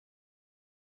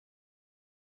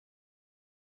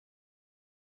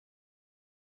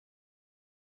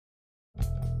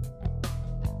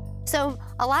So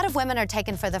a lot of women are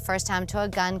taken for the first time to a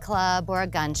gun club or a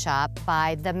gun shop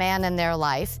by the man in their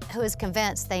life who is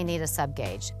convinced they need a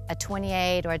sub-gauge, a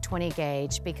 28 or a 20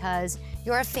 gauge, because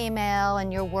you're a female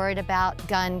and you're worried about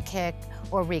gun kick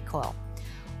or recoil.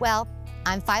 Well,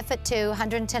 I'm 5'2",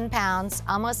 110 pounds,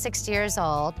 almost 60 years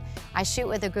old. I shoot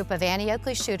with a group of Annie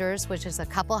Oakley Shooters, which is a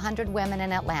couple hundred women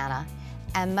in Atlanta,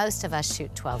 and most of us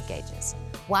shoot 12 gauges.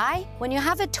 Why? When you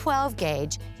have a 12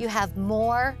 gauge, you have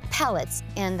more pellets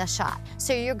in the shot.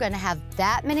 So you're gonna have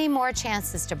that many more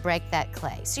chances to break that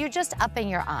clay. So you're just upping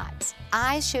your odds.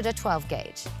 I shoot a 12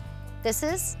 gauge. This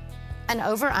is an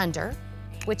over-under,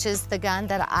 which is the gun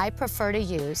that I prefer to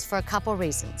use for a couple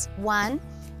reasons. One,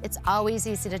 it's always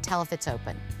easy to tell if it's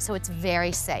open, so it's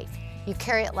very safe. You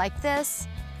carry it like this,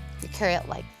 you carry it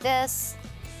like this.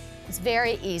 It's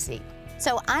very easy.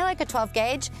 So I like a 12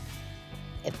 gauge.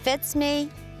 It fits me.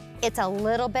 It's a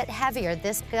little bit heavier.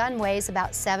 This gun weighs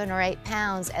about 7 or 8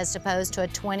 pounds as opposed to a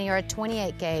 20 or a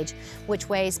 28 gauge, which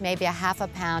weighs maybe a half a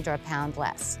pound or a pound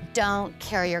less. Don't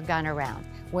carry your gun around.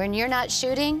 When you're not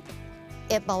shooting,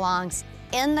 it belongs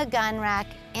in the gun rack,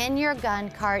 in your gun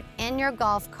cart, in your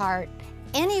golf cart,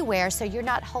 anywhere, so you're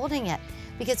not holding it.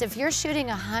 Because if you're shooting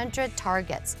 100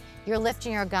 targets, you're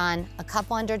lifting your gun a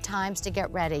couple hundred times to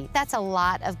get ready. That's a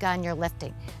lot of gun you're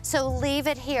lifting. So leave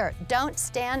it here. Don't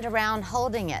stand around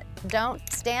holding it. Don't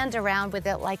stand around with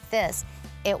it like this.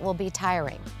 It will be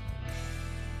tiring.